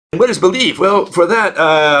What is belief? Well, for that,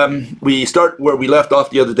 we start where we left off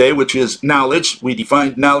the other day, which is knowledge. We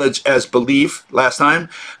defined knowledge as belief last time.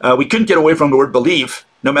 We couldn't get away from the word belief,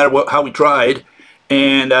 no matter how we tried.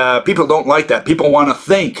 And people don't like that. People want to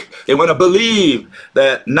think. They want to believe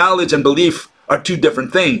that knowledge and belief are two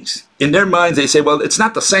different things. In their minds, they say, well, it's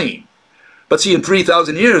not the same. But see, in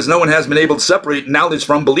 3,000 years, no one has been able to separate knowledge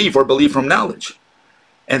from belief or belief from knowledge.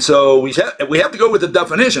 And so we have to go with the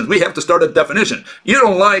definitions. We have to start a definition. You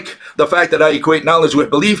don't like the fact that I equate knowledge with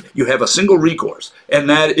belief, you have a single recourse. And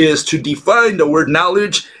that is to define the word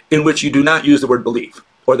knowledge in which you do not use the word belief.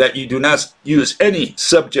 Or that you do not use any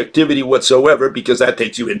subjectivity whatsoever, because that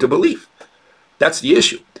takes you into belief. That's the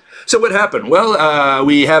issue. So what happened? Well,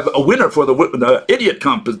 we have a winner for the idiot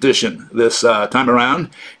competition this time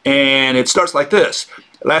around. And it starts like this.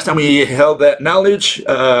 Last time we held that knowledge...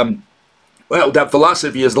 well, that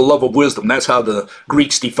philosophy is the love of wisdom. That's how the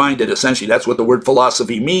Greeks defined it, essentially. That's what the word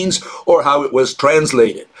philosophy means, or how it was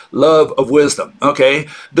translated. Love of wisdom, okay?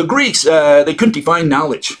 The Greeks, they couldn't define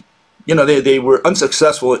knowledge. You know, they were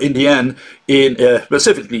unsuccessful in the end, in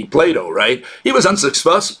specifically Plato, right? He was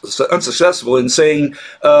unsuccessful in saying,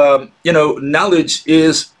 you know, knowledge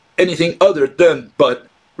is anything other than but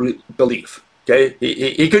belief. Okay,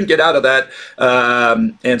 he couldn't get out of that,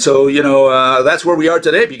 and so, you know, that's where we are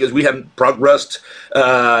today, because we haven't progressed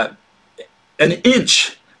an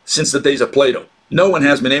inch since the days of Plato. No one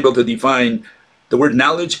has been able to define the word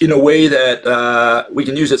knowledge in a way that we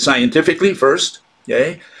can use it scientifically first,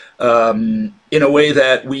 okay, in a way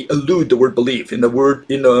that we elude the word belief, in a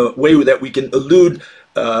way that we can elude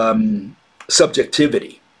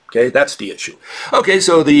subjectivity. Okay, that's the issue. Okay,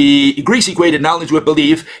 so the Greeks equated knowledge with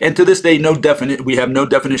belief, and to this day, we have no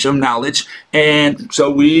definition of knowledge, and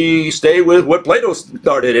so we stay with what Plato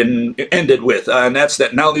started and ended with, and that's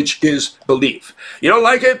that knowledge is belief. You don't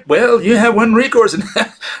like it? Well, you have one recourse, and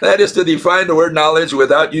that is to define the word knowledge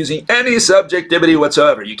without using any subjectivity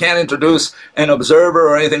whatsoever. You can't introduce an observer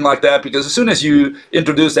or anything like that, because as soon as you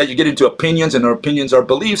introduce that, you get into opinions, and our opinions are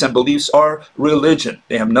beliefs, and beliefs are religion.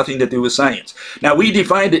 They have nothing to do with science. Now, we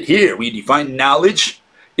defined it here. We define knowledge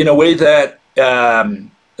in a way that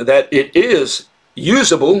that it is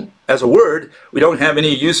usable as a word. We don't have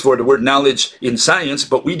any use for the word knowledge in science,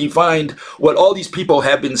 but we defined what all these people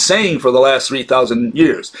have been saying for the last 3,000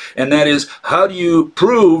 years, and that is, how do you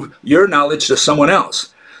prove your knowledge to someone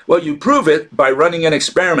else? Well, you prove it by running an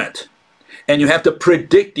experiment, and you have to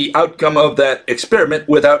predict the outcome of that experiment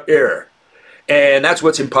without error. And that's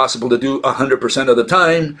what's impossible to do 100% of the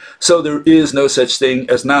time, so there is no such thing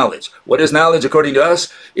as knowledge. What is knowledge according to us?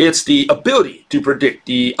 It's the ability to predict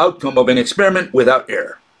the outcome of an experiment without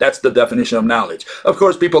error. That's the definition of knowledge. Of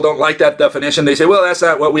course, people don't like that definition. They say, well, that's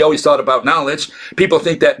not what we always thought about knowledge. People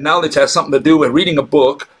think that knowledge has something to do with reading a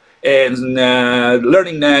book and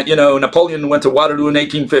learning that, you know, Napoleon went to Waterloo in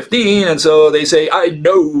 1815, and so they say, I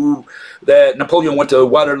know that Napoleon went to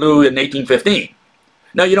Waterloo in 1815.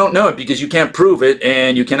 Now, you don't know it because you can't prove it,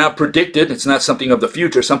 and you cannot predict it. It's not something of the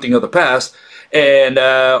future, something of the past. And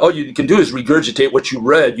all you can do is regurgitate what you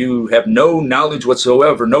read. You have no knowledge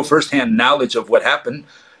whatsoever, no firsthand knowledge of what happened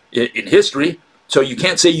in history. So you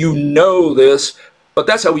can't say you know this, but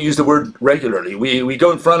that's how we use the word regularly. We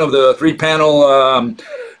go in front of the three-panel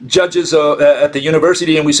judges at the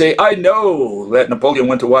university, and we say, I know that Napoleon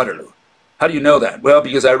went to Waterloo. How do you know that? Well,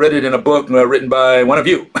 because I read it in a book written by one of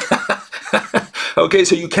you. Okay,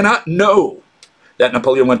 so you cannot know that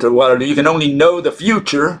Napoleon went to Waterloo. You can only know the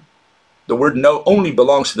future. The word know only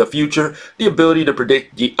belongs to the future, the ability to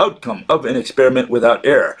predict the outcome of an experiment without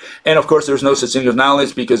error. And of course, there's no such thing as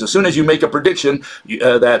knowledge, because as soon as you make a prediction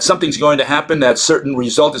that something's going to happen, that certain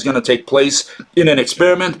result is going to take place in an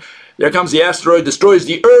experiment, there comes the asteroid, destroys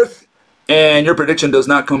the Earth, and your prediction does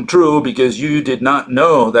not come true because you did not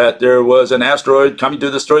know that there was an asteroid coming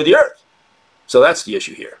to destroy the Earth. So that's the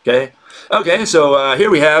issue here, okay? Okay, so here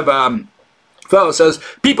we have, fellow says,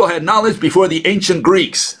 people had knowledge before the ancient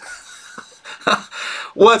Greeks.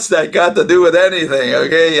 What's that got to do with anything,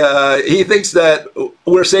 okay? He thinks that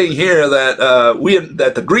we're saying here that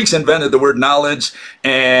that the Greeks invented the word knowledge,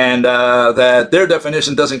 and that their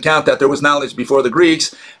definition doesn't count, that there was knowledge before the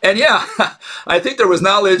Greeks. And yeah, I think there was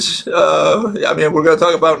knowledge. I mean, we're going to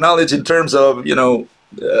talk about knowledge in terms of, you know,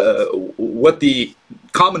 what the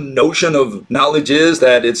common notion of knowledge is,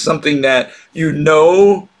 that it's something that you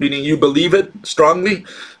know, meaning you believe it strongly.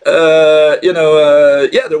 You know,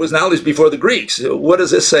 yeah, there was knowledge before the Greeks. What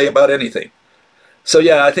does this say about anything? So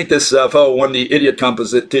yeah, I think this fellow won the idiot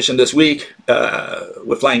competition this week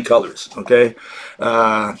with flying colors, okay?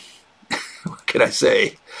 What can I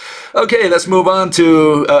say? Okay, let's move on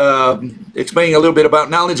to explaining a little bit about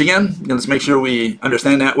knowledge again. Let's make sure we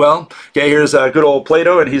understand that well. Okay, here's good old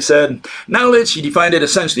Plato, and he said, knowledge, he defined it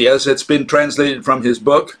essentially as it's been translated from his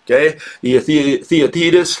book, okay, the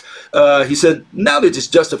Theaetetus. He said, knowledge is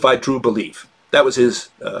justified true belief. That was his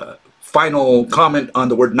final comment on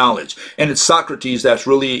the word knowledge. And it's Socrates that's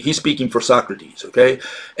really, he's speaking for Socrates, okay?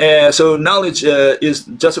 So knowledge is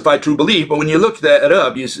justified true belief, but when you look that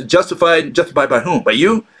up, you justified by whom? By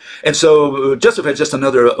you? And so justified is just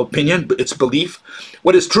another opinion, but it's belief.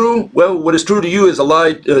 What is true? Well, what is true to you is a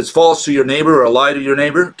lie, is false to your neighbor, or a lie to your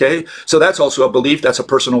neighbor, okay? So that's also a belief, that's a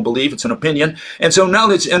personal belief, it's an opinion. And so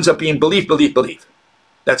knowledge ends up being belief, belief, belief.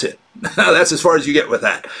 That's it. That's as far as you get with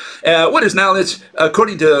that. What is knowledge?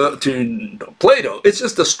 According to Plato, it's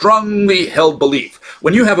just a strongly held belief.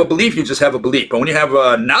 When you have a belief, you just have a belief. But when you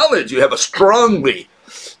have knowledge, you have a strongly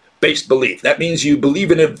based belief. That means you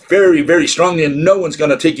believe in it very, very strongly, and no one's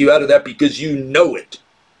going to take you out of that because you know it.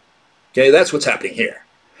 Okay, that's what's happening here.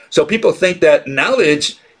 So people think that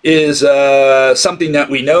knowledge is something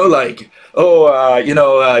that we know, like, oh, you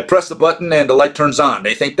know, I press the button and the light turns on.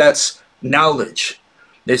 They think that's knowledge.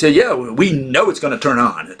 They say, yeah, we know it's going to turn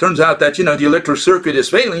on. It turns out that, you know, the electric circuit is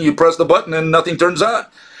failing. You press the button and nothing turns on.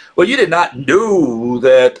 Well, you did not know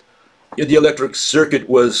that the electric circuit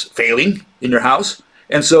was failing in your house.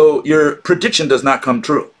 And so your prediction does not come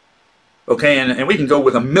true. Okay, and we can go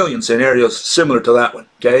with a million scenarios similar to that one,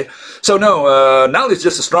 okay? So no, knowledge is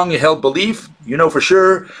just a strongly held belief. You know for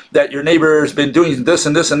sure that your neighbor's been doing this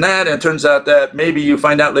and this and that, and it turns out that maybe you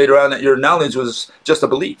find out later on that your knowledge was just a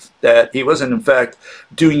belief, that he wasn't in fact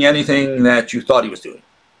doing anything that you thought he was doing,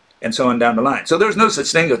 and so on down the line. So there's no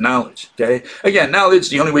such thing as knowledge, okay? Again, knowledge,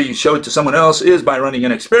 the only way you show it to someone else is by running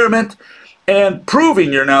an experiment and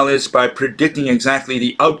proving your knowledge by predicting exactly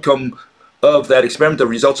the outcome of that experiment, the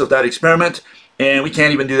results of that experiment, and we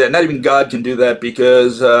can't even do that. Not even God can do that,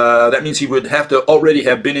 because that means he would have to already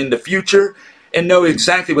have been in the future and know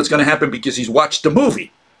exactly what's going to happen because he's watched the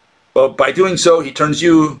movie. But by doing so, he turns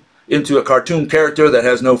you into a cartoon character that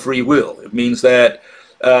has no free will. It means that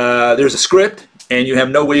there's a script, and you have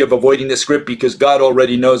no way of avoiding the script because God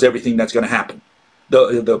already knows everything that's going to happen.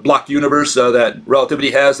 The block universe that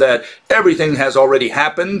relativity has, that everything has already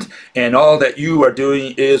happened, and all that you are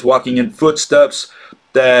doing is walking in footsteps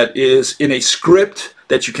that is in a script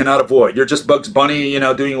that you cannot avoid. You're just Bugs Bunny, you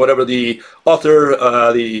know, doing whatever the author,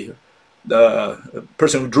 the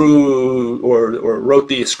person who drew or wrote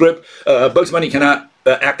the script. Bugs Bunny cannot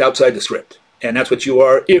act outside the script. And that's what you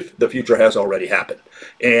are if the future has already happened.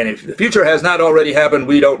 And if the future has not already happened,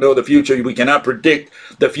 we don't know the future. We cannot predict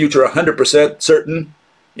the future 100% certain,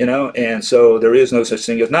 you know, and so there is no such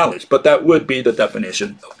thing as knowledge. But that would be the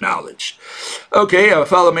definition of knowledge. Okay, a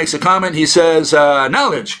fellow makes a comment. He says,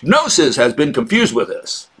 knowledge, gnosis, has been confused with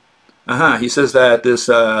this. He says that this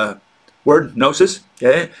word, gnosis,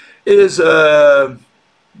 okay, is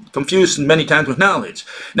confused many times with knowledge.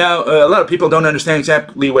 Now, a lot of people don't understand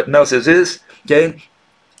exactly what gnosis is, okay?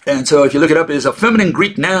 And so if you look it up, it is a feminine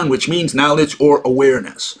Greek noun which means knowledge or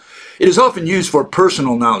awareness. It is often used for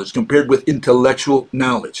personal knowledge compared with intellectual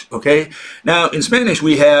knowledge, okay? Now, in Spanish,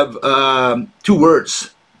 we have two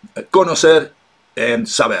words, conocer and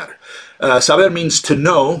saber. Saber means to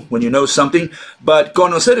know, when you know something, but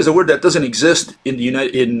conocer is a word that doesn't exist in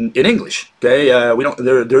in English, okay?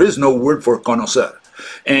 There is no word for conocer.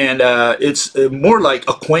 And it's more like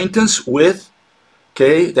acquaintance with,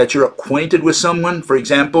 okay, that you're acquainted with someone, for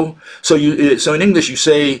example. So in English you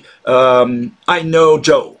say, I know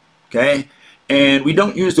Joe, okay? And we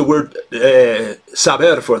don't use the word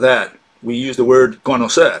saber for that. We use the word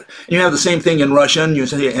conocer. And you have the same thing in Russian, you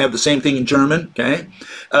have the same thing in German, okay?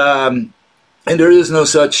 And there is no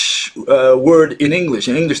such word in English.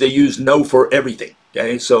 In English they use know for everything,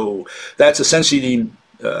 okay? So that's essentially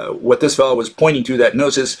what this fellow was pointing to, that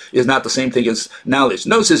gnosis is not the same thing as knowledge.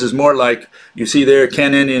 Gnosis is more like, you see there,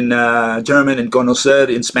 kennen in German and conocer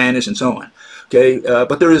in Spanish and so on. Okay,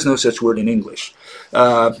 but there is no such word in English.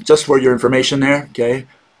 Just for your information there, okay?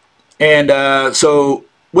 And so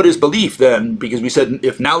what is belief then? Because we said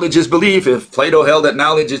if knowledge is belief, if Plato held that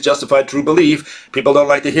knowledge is justified true belief, people don't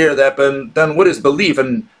like to hear that, but then what is belief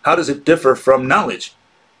and how does it differ from knowledge,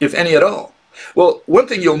 if any at all? Well, one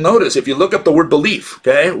thing you'll notice if you look up the word belief,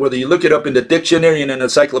 okay, whether you look it up in the dictionary, in an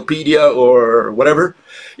encyclopedia or whatever,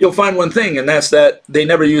 you'll find one thing, and that's that they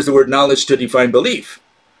never use the word knowledge to define belief.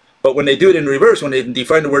 But when they do it in reverse, when they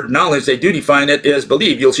define the word knowledge, they do define it as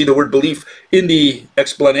belief. You'll see the word belief in the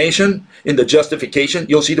explanation, in the justification.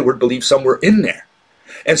 You'll see the word belief somewhere in there.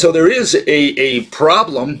 And so there is a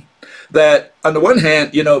problem that on the one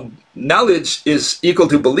hand, knowledge is equal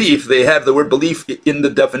to belief. They have the word belief in the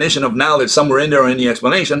definition of knowledge somewhere in there or in the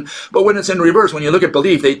explanation. But when it's in reverse, when you look at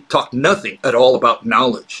belief, they talk nothing at all about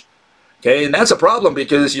knowledge. Okay, and that's a problem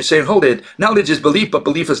because you're saying, hold it, knowledge is belief, but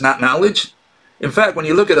belief is not knowledge. In fact, when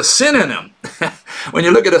you look at a synonym, when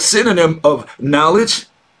you look at a synonym of knowledge,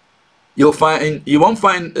 you won't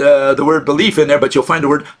find the word belief in there, but you'll find the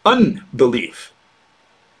word unbelief.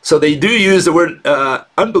 So they do use the word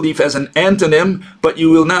unbelief as an antonym, but you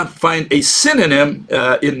will not find a synonym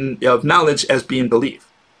of knowledge as being belief.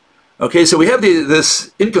 Okay, so we have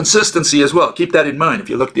this inconsistency as well. Keep that in mind if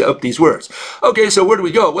you look up these words. Okay, so where do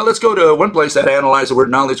we go? Well, let's go to one place that analyzed the word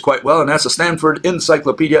knowledge quite well, and that's the Stanford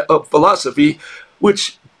Encyclopedia of Philosophy,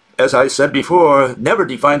 which, as I said before, never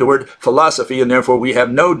defined the word philosophy, and therefore we have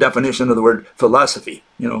no definition of the word philosophy.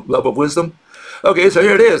 Love of wisdom. Okay, so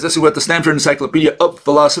here it is. This is what the Stanford Encyclopedia of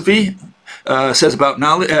Philosophy says about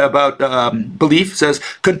knowledge, belief. It says,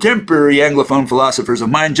 contemporary Anglophone philosophers of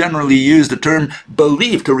mind generally use the term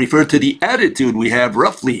belief to refer to the attitude we have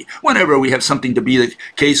roughly whenever we have something to be the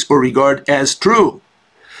case or regard as true.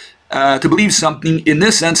 To believe something in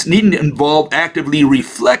this sense needn't involve actively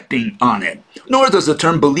reflecting on it, nor does the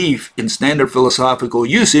term belief in standard philosophical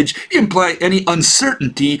usage imply any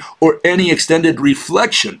uncertainty or any extended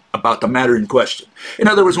reflection about the matter in question. In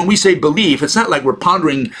other words, when we say belief, it's not like we're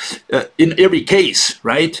pondering in every case,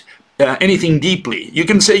 right? Anything deeply. You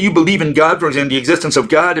can say you believe in God, for example, the existence of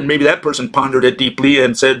God, and maybe that person pondered it deeply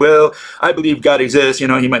and said, well, I believe God exists,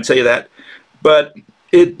 he might say that. But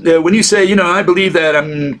when you say, I believe that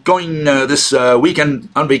I'm going this weekend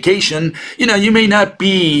on vacation, you may not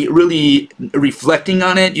be really reflecting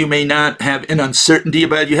on it. You may not have an uncertainty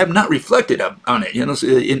about it. You have not reflected on it,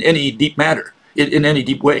 in any deep matter, in any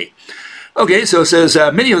deep way. Okay, so it says,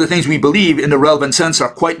 many of the things we believe in the relevant sense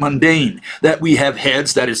are quite mundane. That we have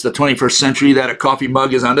heads, that is the 21st century, that a coffee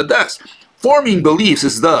mug is on the desk. Forming beliefs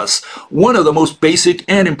is thus one of the most basic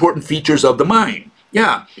and important features of the mind.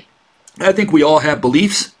 Yeah. I think we all have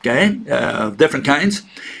beliefs, okay, of different kinds.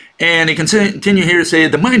 And they continue here to say,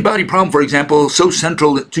 the mind-body problem, for example, so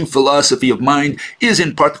central to philosophy of mind, is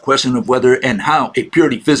in part the question of whether and how a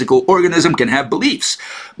purely physical organism can have beliefs.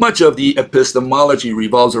 Much of the epistemology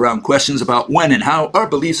revolves around questions about when and how our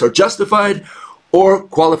beliefs are justified or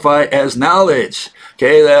qualify as knowledge.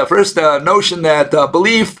 Okay, the first notion that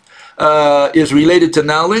belief is related to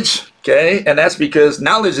knowledge. Okay, and that's because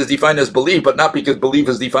knowledge is defined as belief, but not because belief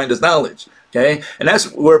is defined as knowledge. Okay, and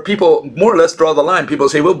that's where people more or less draw the line. People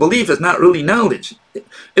say, well, belief is not really knowledge,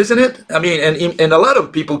 isn't it? I mean, and a lot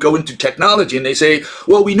of people go into technology and they say,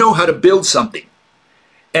 well, we know how to build something.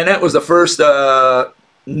 And that was the first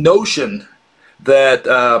notion that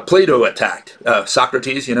Plato attacked.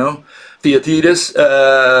 Socrates, Theaetetus,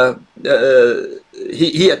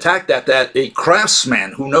 he attacked that a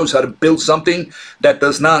craftsman who knows how to build something, that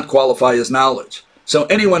does not qualify as knowledge. So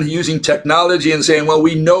anyone using technology and saying, well,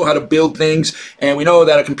 we know how to build things and we know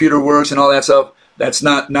that a computer works and all that stuff, that's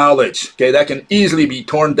not knowledge. Okay, that can easily be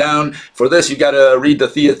torn down. For this, you got to read the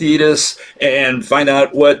Theaetetus and find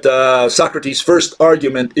out what Socrates' first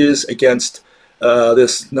argument is against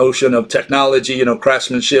this notion of technology,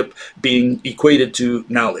 craftsmanship being equated to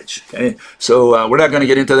knowledge. Okay, so we're not going to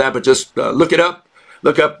get into that, but just look it up.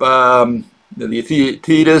 Look up the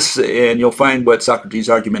Theaetetus, and you'll find what Socrates'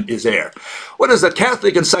 argument is there. What does the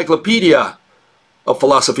Catholic Encyclopedia of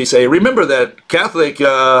Philosophy say? Remember that Catholic,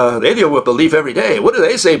 they deal with belief every day. What do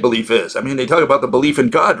they say belief is? I mean, they talk about the belief in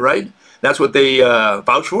God, right? That's what they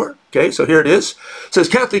vouch for. Okay, so here it is. It says,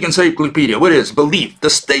 Catholic Encyclopedia, what is belief? The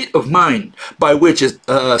state of mind by which is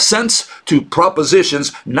sense to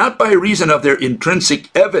propositions, not by reason of their intrinsic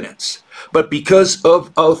evidence, but because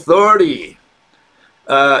of authority.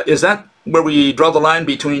 Is that where we draw the line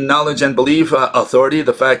between knowledge and belief? Authority,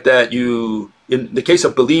 the fact that you, in the case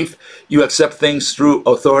of belief, you accept things through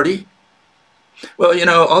authority. Well,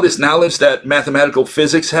 all this knowledge that mathematical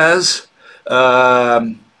physics has,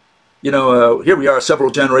 here we are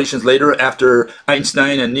several generations later after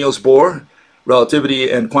Einstein and Niels Bohr,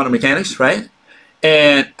 relativity and quantum mechanics, right?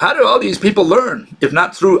 And how do all these people learn, if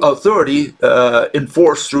not through authority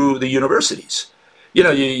enforced through the universities?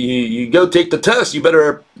 You go take the test, you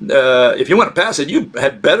better, if you want to pass it, you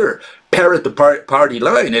had better parrot the party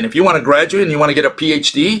line. And if you want to graduate and you want to get a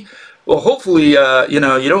PhD, well, hopefully, you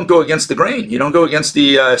don't go against the grain. You don't go against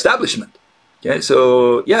the establishment. Okay,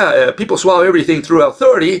 so, yeah, people swallow everything through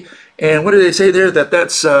authority. And what do they say there?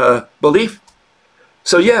 That's belief?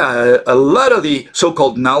 So, yeah, a lot of the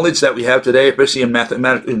so-called knowledge that we have today, especially in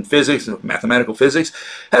mathematical physics,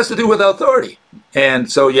 has to do with authority.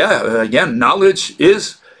 And so, yeah, again, knowledge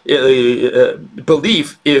is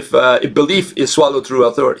belief if belief is swallowed through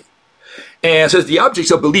authority. And it says the objects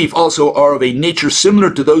of belief also are of a nature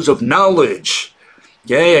similar to those of knowledge.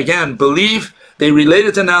 Okay, again, belief, they relate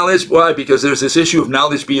it to knowledge. Why? Because there's this issue of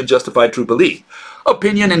knowledge being justified through belief.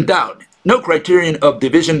 Opinion and doubt. No criterion of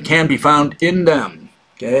division can be found in them.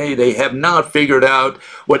 Okay, they have not figured out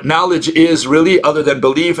what knowledge is really other than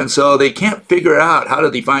belief, and so they can't figure out how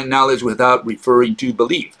to define knowledge without referring to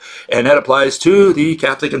belief. And that applies to the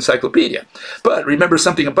Catholic Encyclopedia. But remember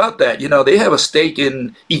something about that. You know, they have a stake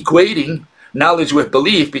in equating knowledge with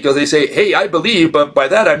belief because they say, hey, I believe, but by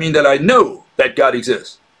that I mean that I know that God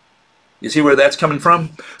exists. You see where that's coming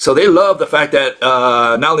from? So they love the fact that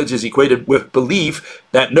knowledge is equated with belief,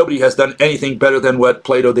 that nobody has done anything better than what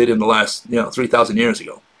Plato did in the last 3,000 years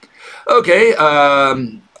ago. Okay,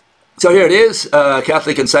 so here it is.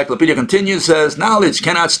 Catholic Encyclopedia continues, says, knowledge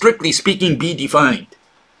cannot strictly speaking be defined.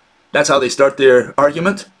 That's how they start their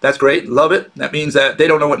argument. That's great. Love it. That means that they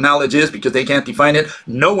don't know what knowledge is because they can't define it.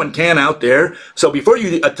 No one can out there. So before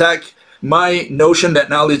you attack my notion that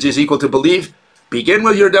knowledge is equal to belief, begin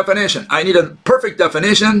with your definition. I need a perfect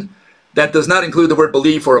definition that does not include the word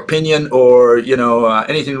belief or opinion or,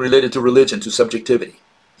 anything related to religion, to subjectivity.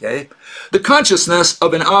 Okay? The consciousness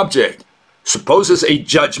of an object supposes a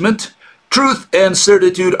judgment. Truth and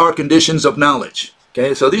certitude are conditions of knowledge.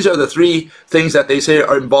 Okay, so these are the three things that they say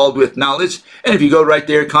are involved with knowledge. And if you go right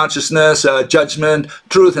there, consciousness, judgment,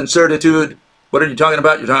 truth, and certitude, what are you talking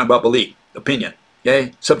about? You're talking about belief, opinion,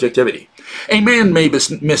 okay, subjectivity. A man may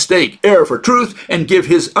mistake error for truth and give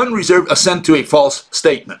his unreserved assent to a false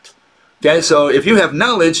statement. Okay, so if you have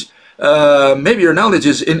knowledge, maybe your knowledge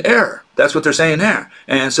is in error. That's what they're saying there.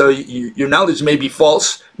 And so your knowledge may be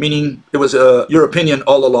false, meaning it was your opinion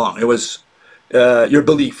all along. It was your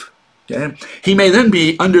belief. Okay. He may then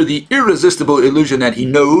be under the irresistible illusion that he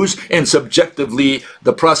knows, and subjectively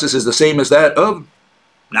the process is the same as that of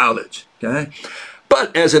knowledge. Okay.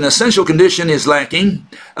 But as an essential condition is lacking,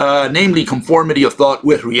 namely conformity of thought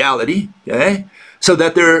with reality, okay, so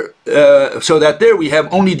that there we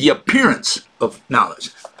have only the appearance of knowledge.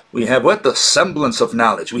 We have what? The semblance of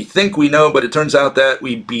knowledge. We think we know, but it turns out that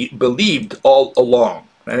we believed all along.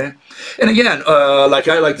 Right? And again, like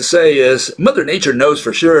I like to say is, Mother Nature knows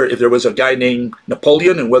for sure if there was a guy named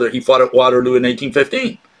Napoleon and whether he fought at Waterloo in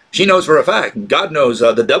 1815. She knows for a fact. God knows.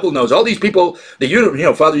 The devil knows. All these people,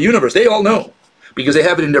 Father Universe, they all know because they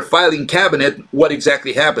have it in their filing cabinet what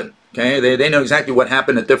exactly happened. Okay, they know exactly what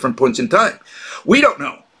happened at different points in time. We don't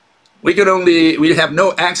know. We have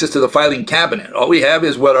no access to the filing cabinet. All we have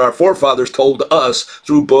is what our forefathers told us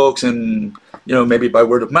through books and maybe by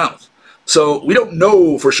word of mouth. So we don't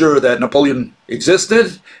know for sure that Napoleon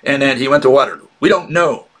existed and that he went to Waterloo. We don't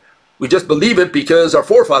know. We just believe it because our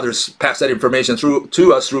forefathers passed that information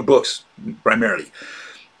to us through books, primarily.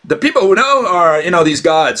 The people who know are, these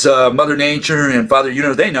gods, Mother Nature and Father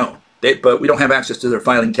Universe, they know. But we don't have access to their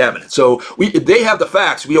filing cabinet. So they have the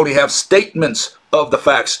facts. We only have statements of the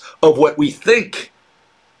facts of what we think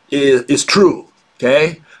is true,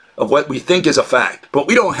 okay? Of what we think is a fact. But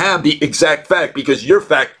we don't have the exact fact because your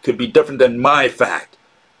fact could be different than my fact.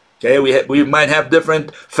 Okay, we might have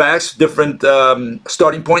different facts, different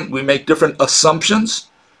starting point. We make different assumptions.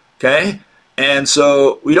 Okay, and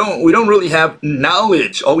so we don't really have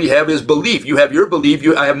knowledge. All we have is belief. You have your belief,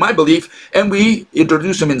 I have my belief, and we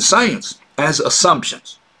introduce them in science as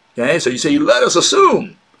assumptions. Okay, so you say, let us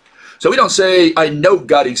assume. So we don't say, I know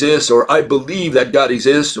God exists, or I believe that God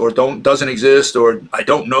exists, or doesn't exist, or I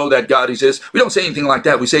don't know that God exists. We don't say anything like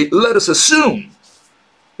that. We say, let us assume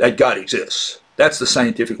that God exists. That's the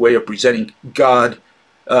scientific way of presenting God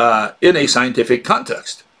in a scientific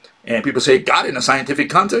context. And people say, God in a scientific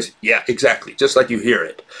context? Yeah, exactly, just like you hear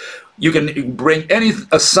it. You can bring any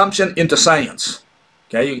assumption into science.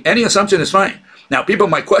 Okay, any assumption is fine. Now, people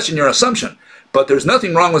might question your assumption. But there's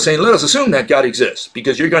nothing wrong with saying, let us assume that God exists,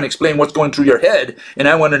 because you're going to explain what's going through your head, and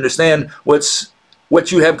I want to understand what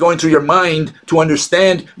you have going through your mind to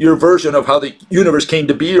understand your version of how the universe came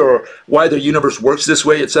to be or why the universe works this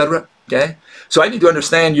way, etc. Okay? So I need to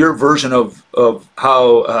understand your version of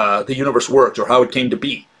how the universe works or how it came to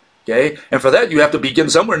be. Okay? And for that, you have to begin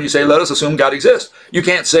somewhere and you say, let us assume God exists. You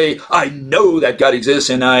can't say, I know that God exists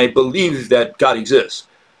and I believe that God exists.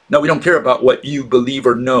 No, we don't care about what you believe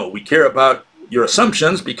or know. We care about your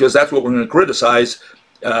assumptions, because that's what we're going to criticize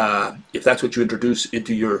if that's what you introduce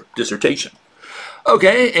into your dissertation.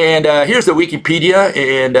 Okay, and here's the Wikipedia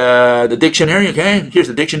and the dictionary, okay? Here's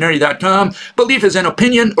the dictionary.com. Belief is an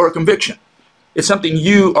opinion or conviction. It's something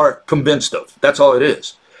you are convinced of. That's all it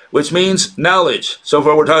is, which means knowledge. So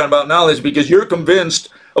far we're talking about knowledge because you're convinced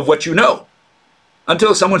of what you know.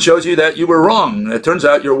 until someone shows you that you were wrong. It turns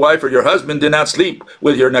out your wife or your husband did not sleep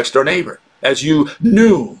with your next door neighbor, as you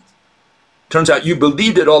knew. Turns out you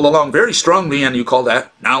believed it all along very strongly, and you call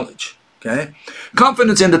that knowledge. Okay?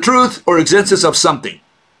 Confidence in the truth or existence of something.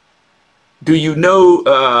 Do you know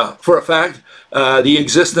for a fact the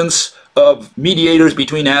existence of mediators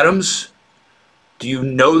between atoms? Do you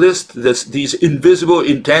know these invisible,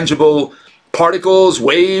 intangible particles,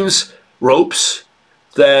 waves, ropes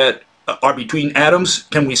that are between atoms?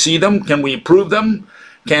 Can we see them? Can we prove them?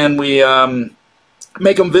 Can we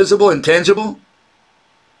make them visible and tangible?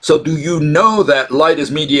 So do you know that light is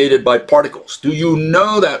mediated by particles? Do you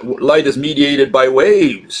know that light is mediated by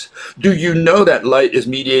waves? Do you know that light is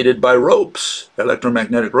mediated by ropes,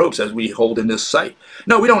 electromagnetic ropes, as we hold in this site?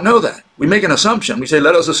 No, we don't know that. We make an assumption. We say,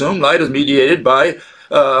 let us assume light is mediated by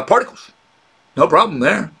particles. No problem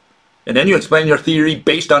there. And then you explain your theory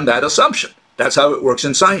based on that assumption. That's how it works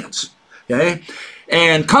in science. Okay?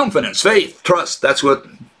 And confidence, faith, trust, that's what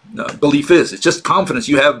belief is. It's just confidence.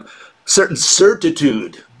 You have certain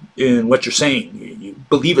certitude in what you're saying. You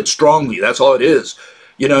believe it strongly. That's all it is.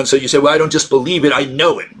 You know, and so you say, well, I don't just believe it, I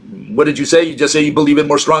know it. What did you say? You just say you believe it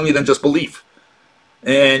more strongly than just belief.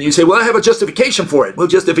 And you say, well, I have a justification for it. Well,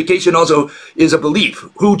 justification also is a belief.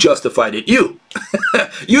 Who justified it? You.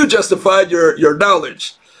 You justified your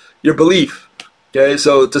knowledge, your belief. Okay,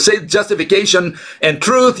 so to say justification and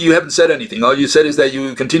truth, you haven't said anything. All you said is that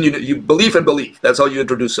you continue to, you believe and believe. That's all you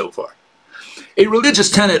introduced so far. A religious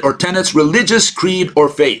tenet or tenets, religious creed or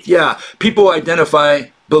faith. Yeah, people identify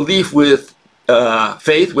belief with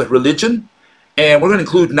faith, with religion. And we're going to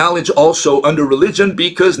include knowledge also under religion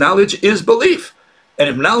because knowledge is belief. And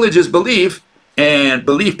if knowledge is belief and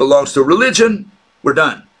belief belongs to religion, we're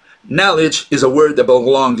done. Knowledge is a word that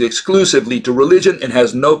belongs exclusively to religion and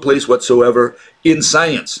has no place whatsoever in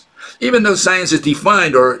science. Even though science is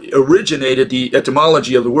defined or originated, the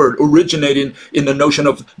etymology of the word originated in the notion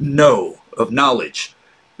of know, of knowledge.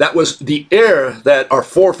 That was the error that our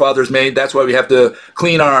forefathers made. That's why we have to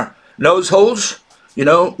clean our nose holes, you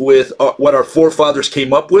know, with what our forefathers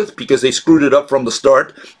came up with, because they screwed it up from the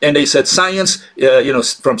start. And they said science, you know,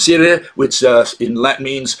 from sire, which in Latin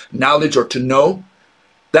means knowledge or to know.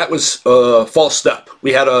 That was false step.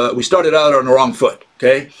 We started out on the wrong foot.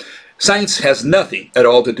 Okay, science has nothing at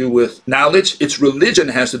all to do with knowledge. Its religion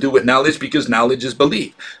has to do with knowledge because knowledge is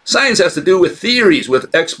belief. Science has to do with theories,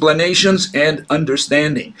 with explanations and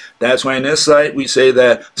understanding. That's why in this site we say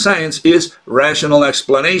that science is rational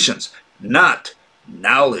explanations, not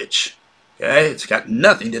knowledge. Okay, it's got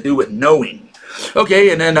nothing to do with knowing.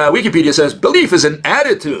 Okay, and then Wikipedia says belief is an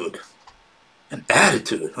attitude. An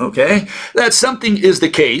attitude, okay? That something is the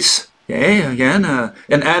case, okay? Again,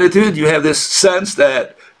 an attitude, you have this sense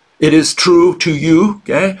that it is true to you,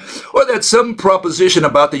 okay? Or that some proposition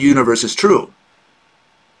about the universe is true.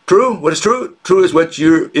 True? What is true? True is what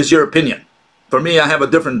is your opinion. For me, I have a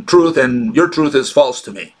different truth, and your truth is false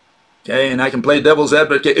to me. Okay, and I can play devil's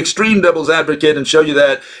advocate, extreme devil's advocate, and show you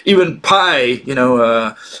that even pi, you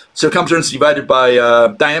know, circumference divided by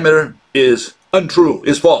diameter is untrue,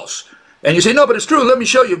 is false. And you say, no, but it's true. Let me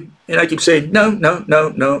show you. And I keep saying, no, no, no,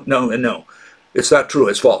 no, no, and no. It's not true.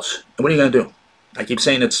 It's false. And what are you going to do? I keep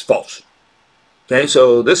saying it's false. Okay,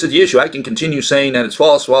 so this is the issue. I can continue saying that it's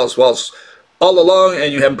false, false, false all along,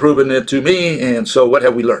 and you haven't proven it to me. And so what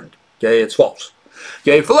have we learned? Okay, it's false.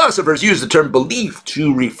 Okay, philosophers use the term belief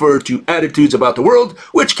to refer to attitudes about the world,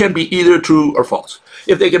 which can be either true or false.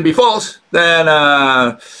 If they can be false, then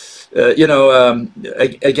you know,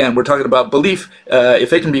 again, we're talking about belief. If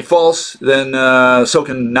they can be false, then so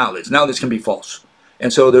can knowledge. Knowledge can be false.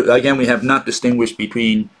 And so, again, we have not distinguished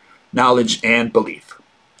between knowledge and belief.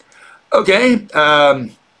 Okay,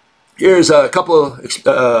 here's a couple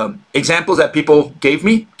of examples that people gave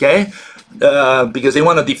me, okay, because they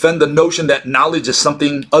want to defend the notion that knowledge is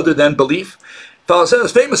something other than belief. Fellow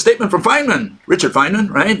says, famous statement from Feynman, Richard Feynman,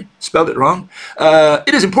 right? Spelled it wrong.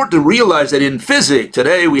 It is important to realize that in physics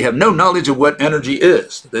today we have no knowledge of what energy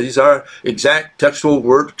is. These are exact textual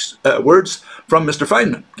words from Mr.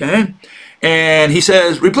 Feynman, okay? And he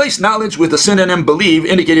says, replace knowledge with the synonym believe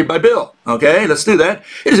indicated by Bill. Okay, let's do that.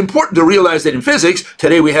 It is important to realize that in physics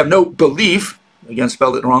today we have no belief, again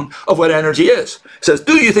spelled it wrong, of what energy is. It says,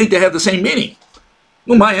 do you think they have the same meaning?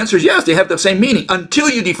 Well, my answer is yes, they have the same meaning. Until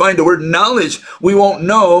you define the word knowledge, we won't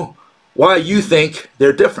know why you think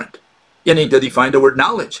they're different. You need to define the word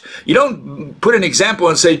knowledge. You don't put an example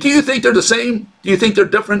and say, do you think they're the same? Do you think they're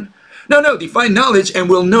different? No, define knowledge and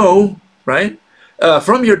we'll know, right,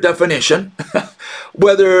 from your definition,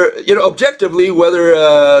 whether, you know, objectively,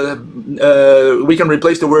 whether we can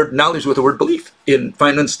replace the word knowledge with the word belief in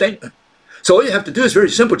Feynman's statement. So all you have to do is very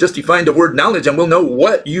simple. Just define the word knowledge and we'll know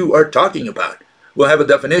what you are talking about. We'll have a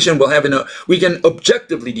definition. We can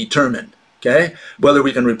objectively determine, okay, whether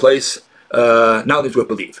we can replace knowledge with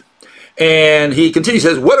belief. And he continues,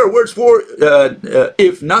 says, what are words for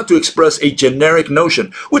if not to express a generic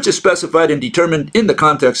notion, which is specified and determined in the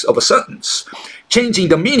context of a sentence? Changing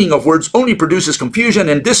the meaning of words only produces confusion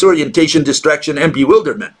and disorientation, distraction, and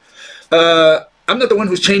bewilderment. I'm not the one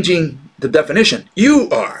who's changing the definition. You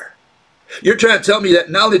are. You're trying to tell me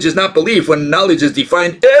that knowledge is not belief when knowledge is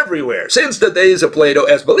defined everywhere since the days of Plato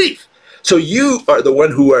as belief. So you are the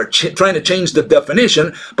one who are trying to change the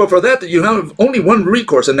definition, but for that you have only one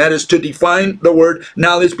recourse, and that is to define the word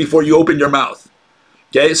knowledge before you open your mouth.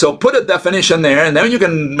 Okay, so put a definition there, and then you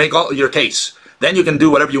can make all your case. Then you can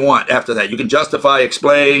do whatever you want after that. You can justify,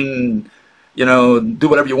 explain, you know, do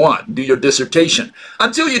whatever you want. Do your dissertation.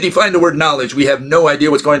 Until you define the word knowledge, we have no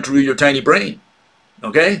idea what's going through your tiny brain.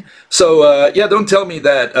 Okay, so yeah, don't tell me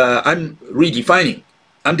that I'm redefining.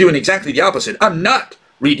 I'm doing exactly the opposite. I'm not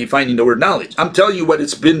redefining the word knowledge. I'm telling you what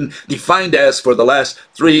it's been defined as for the last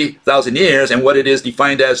 3,000 years and what it is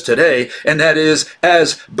defined as today, and that is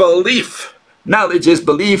as belief. Knowledge is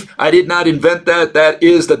belief. I did not invent that. That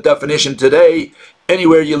is the definition today,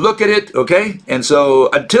 anywhere you look at it, okay? And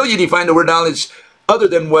so until you define the word knowledge, other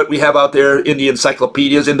than what we have out there in the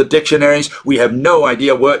encyclopedias, in the dictionaries, we have no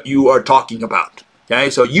idea what you are talking about,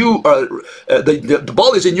 okay? So you are, the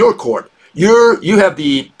ball is in your court. You have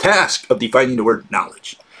the task of defining the word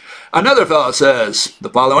knowledge. Another fellow says the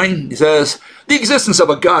following. He says, the existence of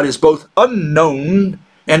a God is both unknown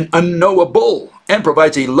and unknowable, and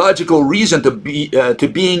provides a logical reason to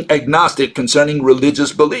being agnostic concerning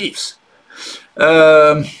religious beliefs.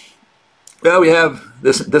 Well, we have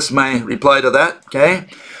this is my reply to that, okay?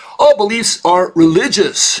 All beliefs are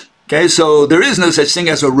religious, okay? So there is no such thing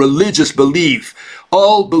as a religious belief.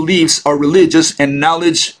 All beliefs are religious, and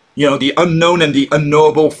knowledge, you know, the unknown and the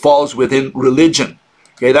unknowable falls within religion.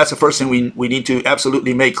 Okay, that's the first thing we need to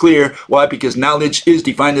absolutely make clear. Why? Because knowledge is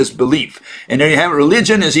defined as belief. And there you have it.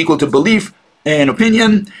 Religion is equal to belief and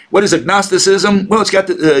opinion. What is agnosticism? Well, it's got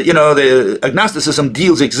the, you know, the agnosticism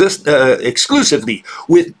deals exclusively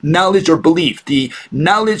with knowledge or belief. The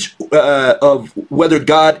knowledge of whether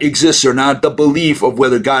God exists or not, the belief of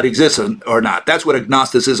whether God exists or not. That's what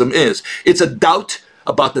agnosticism is. It's a doubt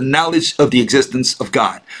about the knowledge of the existence of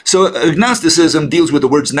God. So agnosticism deals with the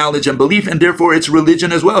words knowledge and belief, and therefore it's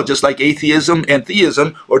religion as well, just like atheism and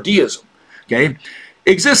theism or deism. Okay?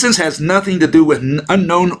 Existence has nothing to do with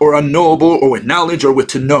unknown or unknowable, or with knowledge, or with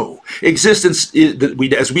to know. Existence,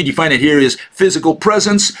 as we define it here, is physical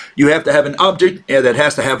presence. You have to have an object that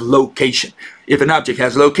has to have location. If an object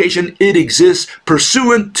has location, it exists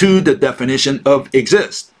pursuant to the definition of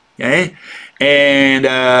exist. Okay? And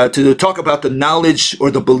to talk about the knowledge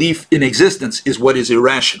or the belief in existence is what is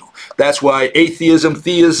irrational. That's why atheism,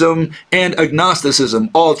 theism, and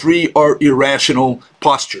agnosticism, all three are irrational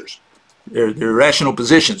postures. They're irrational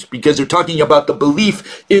positions because they're talking about the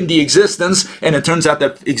belief in the existence, and it turns out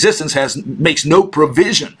that existence makes no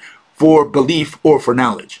provision for belief or for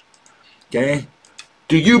knowledge. Okay?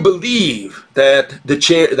 Do you believe that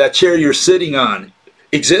that chair you're sitting on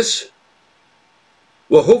exists?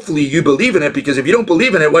 Well, hopefully you believe in it, because if you don't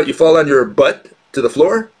believe in it, what, you fall on your butt to the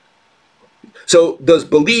floor? So does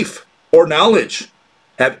belief or knowledge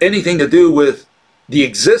have anything to do with the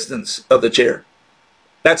existence of the chair?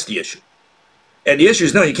 That's the issue. And the issue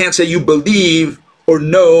is, no, you can't say you believe or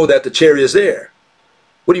know that the chair is there.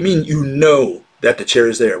 What do you mean you know that the chair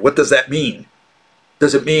is there? What does that mean?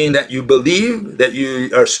 Does it mean that you believe, that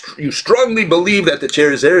you strongly believe that the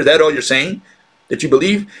chair is there? Is that all you're saying? That you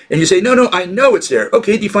believe? And you say, no, I know it's there.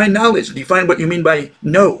 Okay, define knowledge. Define what you mean by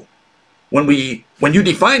know. When you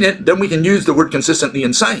define it, then we can use the word consistently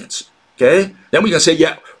in science. Okay? Then we can say,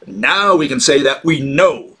 yeah, now we can say that we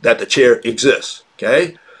know that the chair exists.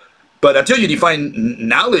 Okay? But until you define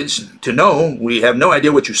knowledge to know, we have no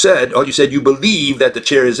idea what you said. All you said, you believe that the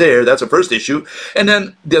chair is there. That's the first issue. And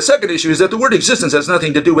then the second issue is that the word existence has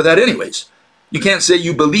nothing to do with that anyways. You can't say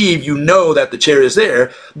you believe, you know that the chair is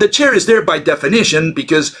there. The chair is there by definition,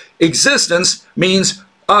 because existence means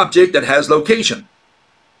object that has location.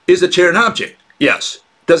 Is the chair an object? Yes.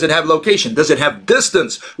 Does it have location? Does it have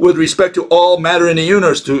distance with respect to all matter in the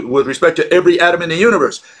universe, with respect to every atom in the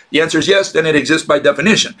universe? The answer is yes, then it exists by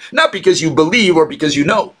definition. Not because you believe or because you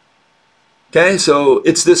know. Okay, so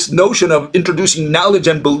it's this notion of introducing knowledge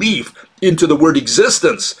and belief into the word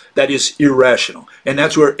existence that is irrational. And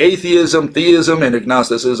that's where atheism, theism, and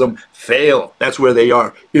agnosticism fail. That's where they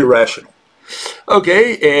are irrational.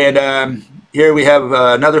 Okay, and here we have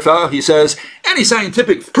another fellow. He says, any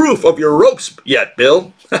scientific proof of your ropes yet,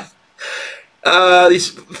 Bill? These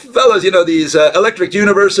fellows, you know, these electric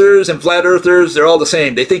universers and flat earthers, they're all the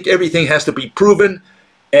same. They think everything has to be proven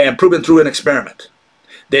and proven through an experiment.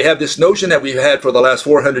 They have this notion that we've had for the last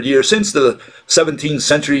 400 years, since the 17th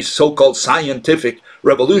century so-called scientific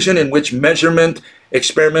revolution, in which measurement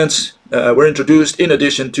experiments were introduced in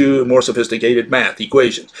addition to more sophisticated math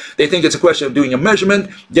equations. They think it's a question of doing a measurement,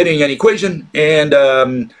 getting an equation,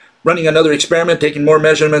 and running another experiment, taking more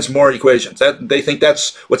measurements, more equations. They think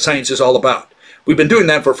that's what science is all about. We've been doing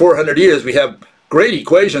that for 400 years. We have great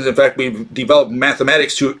equations. In fact, we've developed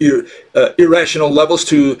mathematics to irrational levels,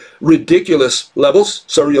 to ridiculous levels,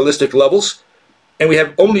 surrealistic levels. And we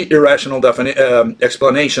have only irrational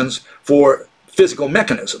explanations for physical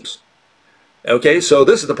mechanisms. Okay, so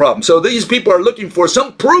this is the problem. So these people are looking for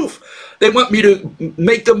some proof. They want me to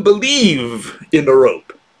make them believe in the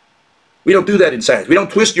rope. We don't do that in science. We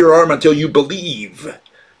don't twist your arm until you believe.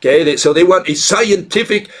 Okay, so they want a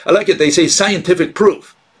scientific, I like it, they say scientific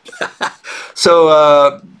proof.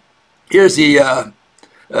 So here's the,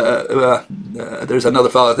 there's another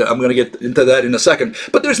fellow, I'm going to get into that in a second.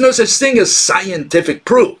 But there's no such thing as scientific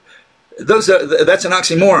proof. That's an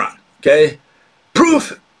oxymoron, okay?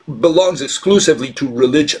 Proof belongs exclusively to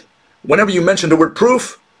religion. Whenever you mention the word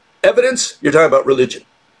proof, evidence, you're talking about religion.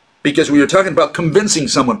 Because we are talking about convincing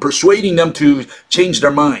someone, persuading them to change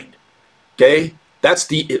their mind, okay? That's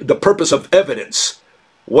the purpose of evidence.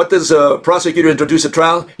 What does a prosecutor introduce at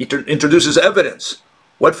trial? He introduces evidence.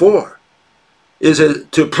 What for? Is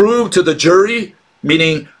it to prove to the jury,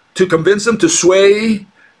 meaning to convince them, to sway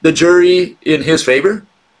the jury in his favor?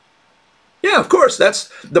 Yeah, of course.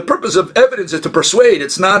 That's the purpose of evidence, is to persuade.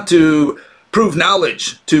 It's not to prove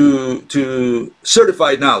knowledge, to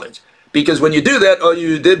certify knowledge. Because when you do that, all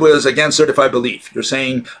you did was, again, certify belief. You're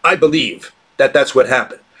saying, I believe that that's what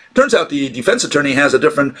happened. Turns out the defense attorney has a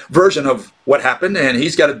different version of what happened, and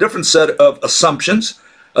he's got a different set of assumptions,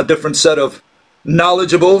 a different set of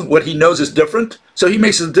knowledgeable, what he knows is different, so he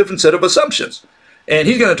makes a different set of assumptions. And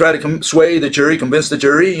he's going to try to sway the jury, convince the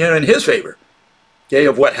jury, you know, in his favor, okay,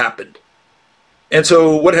 of what happened. And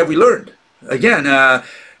so what have we learned? Again,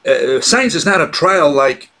 science is not a trial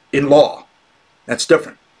like in law. That's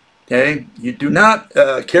different. Okay? You do not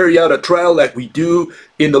carry out a trial like we do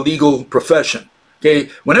in the legal profession.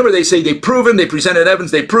 Okay, whenever they say they've proven, they presented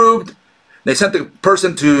evidence, they proved, they sent the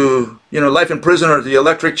person to, you know, life in prison or the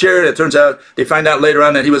electric chair. It turns out they find out later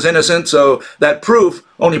on that he was innocent. So that proof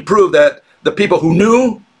only proved that the people who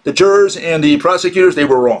knew, the jurors and the prosecutors, they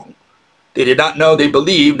were wrong. They did not know, they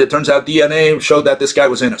believed. It turns out DNA showed that this guy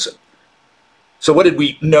was innocent. So what did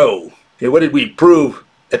we know? Okay, what did we prove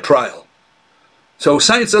at trial? So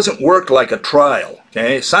science doesn't work like a trial.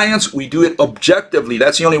 Okay, science, we do it objectively.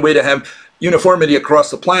 That's the only way to have uniformity across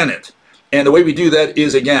the planet. And the way we do that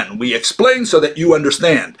is, again, we explain so that you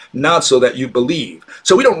understand, not so that you believe.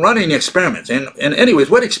 So we don't run any experiments. And anyways,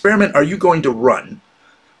 what experiment are you going to run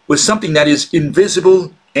with something that is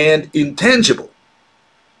invisible and intangible?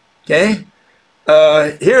 Okay?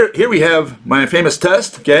 Here we have my famous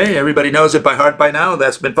test. Okay? Everybody knows it by heart by now.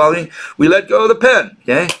 That's been following. We let go of the pen.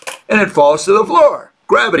 Okay? And it falls to the floor.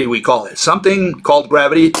 Gravity, we call it. Something called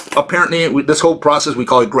gravity. Apparently, this whole process, we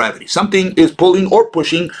call it gravity. Something is pulling or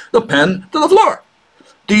pushing the pen to the floor.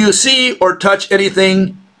 Do you see or touch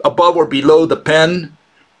anything above or below the pen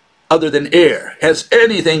other than air? Has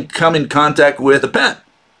anything come in contact with the pen?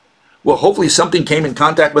 Well, hopefully something came in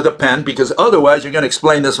contact with a pen, because otherwise you're going to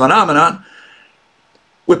explain this phenomenon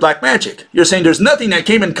with black magic. You're saying there's nothing that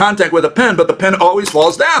came in contact with a pen, but the pen always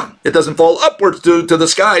falls down. It doesn't fall upwards to the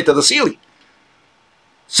sky, to the ceiling.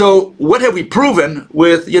 So what have we proven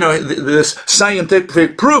with, you know, this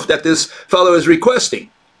scientific proof that this fellow is requesting?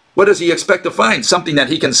 What does he expect to find? Something that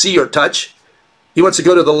he can see or touch? He wants to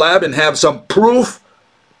go to the lab and have some proof,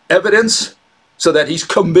 evidence, so that he's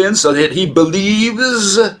convinced, so that he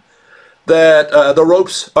believes that the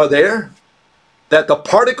ropes are there, that the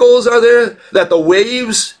particles are there, that the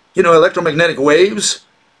waves, you know, electromagnetic waves,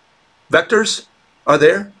 vectors are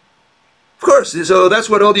there. Of course, so that's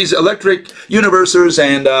what all these electric universers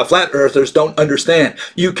and flat earthers don't understand.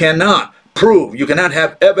 You cannot prove, you cannot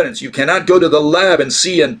have evidence, you cannot go to the lab and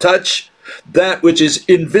see and touch that which is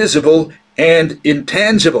invisible and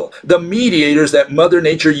intangible, the mediators that Mother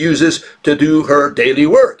Nature uses to do her daily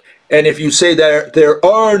work. And if you say that there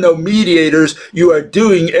are no mediators, you are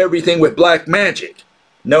doing everything with black magic,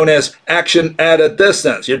 known as action at a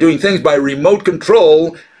distance. You're doing things by remote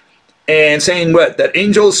control. And saying what? That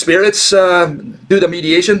angels, spirits do the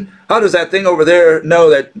mediation? How does that thing over there know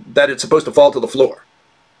that it's supposed to fall to the floor?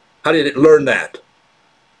 How did it learn that?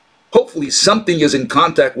 Hopefully something is in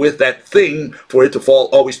contact with that thing for it to fall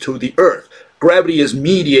always to the earth. gravity is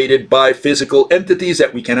mediated by physical entities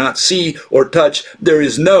that we cannot see or touch. There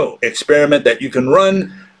is no experiment that you can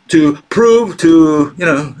run to prove to,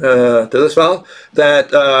 to this fellow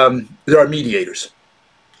that there are mediators.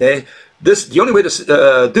 Okay? The only way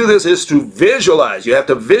to do this is to visualize. You have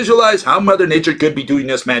to visualize how Mother Nature could be doing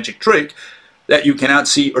this magic trick that you cannot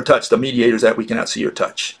see or touch, the mediators that we cannot see or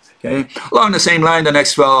touch. Okay? Along the same line, the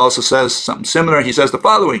next fellow also says something similar. He says the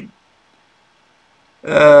following.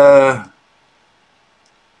 There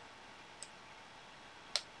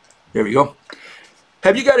we go.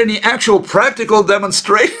 Have you got any actual practical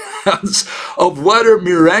demonstrations of water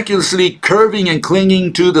miraculously curving and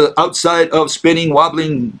clinging to the outside of spinning,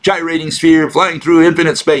 wobbling, gyrating sphere, flying through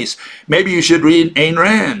infinite space? Maybe you should read Ayn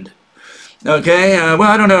Rand. Okay, well,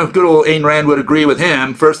 I don't know if good old Ayn Rand would agree with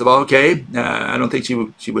him, first of all, okay? I don't think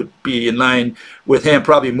she would be in line with him,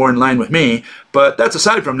 probably more in line with me. But that's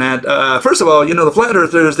aside from that. First of all, the flat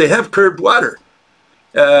earthers, they have curved water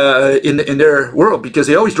in their world because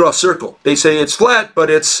they always draw a circle. They say it's flat, but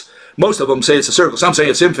most of them say it's a circle. Some say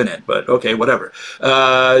it's infinite, but okay, whatever.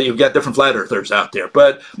 You've got different flat earthers out there.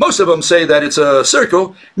 But most of them say that it's a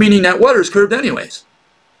circle, meaning that water is curved anyways.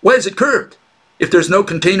 Why is it curved if there's no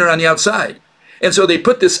container on the outside? And so they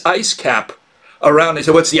put this ice cap around. They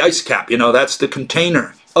say, what's the ice cap? That's the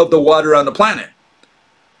container of the water on the planet.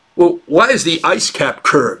 Well, why is the ice cap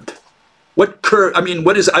curved? What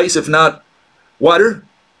is ice if not water?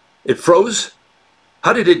 It froze.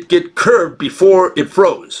 How did it get curved before it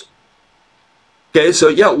froze? Okay, so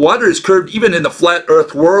yeah, water is curved even in the flat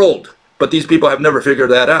earth world, but these people have never figured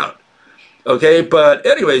that out. Okay, but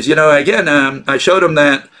anyways, again, I showed them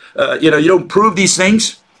that, you don't prove these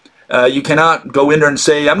things. You cannot go in there and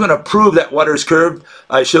say, I'm going to prove that water is curved.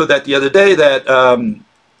 I showed that the other day that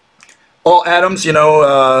all atoms,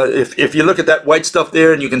 if you look at that white stuff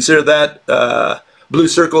there and you consider that blue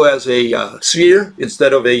circle as a sphere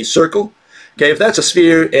instead of a circle. Okay, if that's a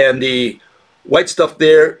sphere and the white stuff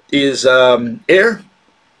there is air,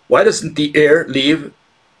 why doesn't the air leave,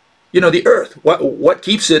 the earth? What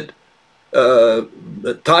keeps it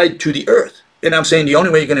tied to the earth? And I'm saying the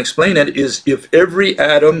only way you can explain it is if every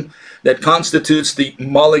atom that constitutes the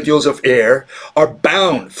molecules of air are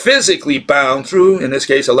bound, physically bound through, in this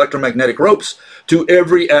case, electromagnetic ropes, to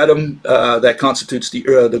every atom that constitutes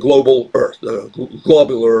the global Earth, the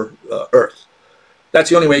globular Earth.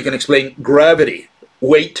 That's the only way you can explain gravity,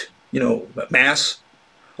 weight, mass,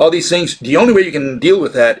 all these things. The only way you can deal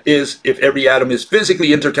with that is if every atom is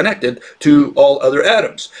physically interconnected to all other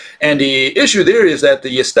atoms. And the issue there is that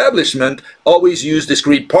the establishment always used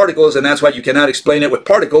discrete particles, and that's why you cannot explain it with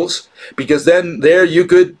particles, because then there you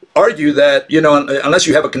could argue that, unless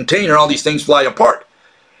you have a container, all these things fly apart.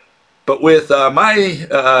 But with my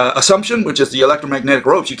assumption, which is the electromagnetic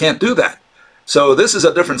ropes, you can't do that. So this is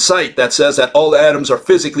a different site that says that all atoms are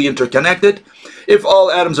physically interconnected. If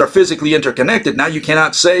all atoms are physically interconnected, now you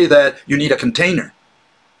cannot say that you need a container.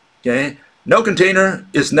 Okay? No container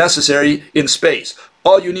is necessary in space.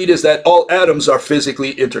 All you need is that all atoms are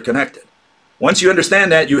physically interconnected. Once you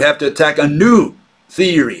understand that, you have to attack a new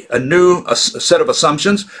theory, a set of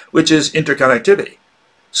assumptions, which is interconnectivity.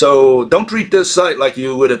 So don't treat this site like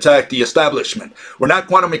you would attack the establishment. We're not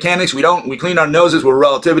quantum mechanics. We clean our noses with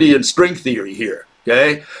relativity and string theory here.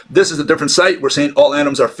 Okay? This is a different site. We're saying all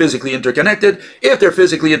atoms are physically interconnected. If they're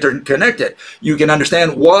physically interconnected, you can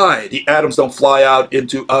understand why the atoms don't fly out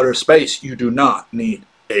into outer space. You do not need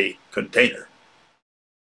a container.